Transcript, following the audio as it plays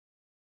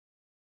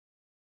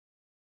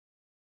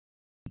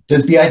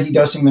Does BID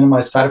dosing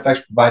minimize side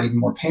effects, provide even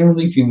more pain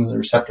relief, even though the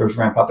receptors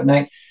ramp up at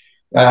night?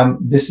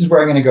 This is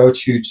where I'm going to go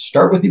to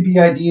start with the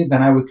BID.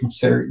 Then I would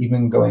consider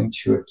even going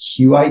to a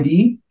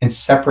QID and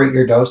separate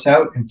your dose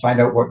out and find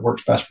out what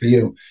works best for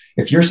you.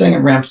 If you're saying it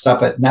ramps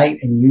up at night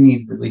and you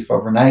need relief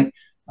overnight,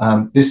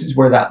 this is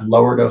where that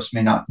lower dose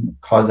may not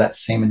cause that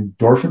same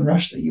endorphin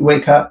rush that you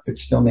wake up, but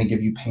still may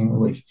give you pain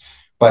relief.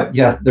 But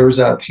yeah, there was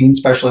a pain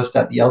specialist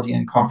at the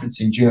LDN conference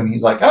in June.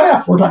 He's like, oh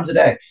yeah, 4 times a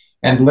day.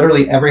 And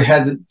literally every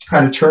head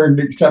kind of turned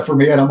except for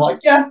me. And I'm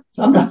like, yeah,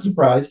 I'm not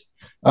surprised.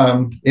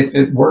 If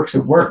it works,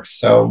 it works.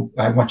 So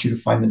I want you to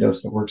find the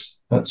dose that works,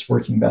 that's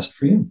working best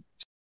for you.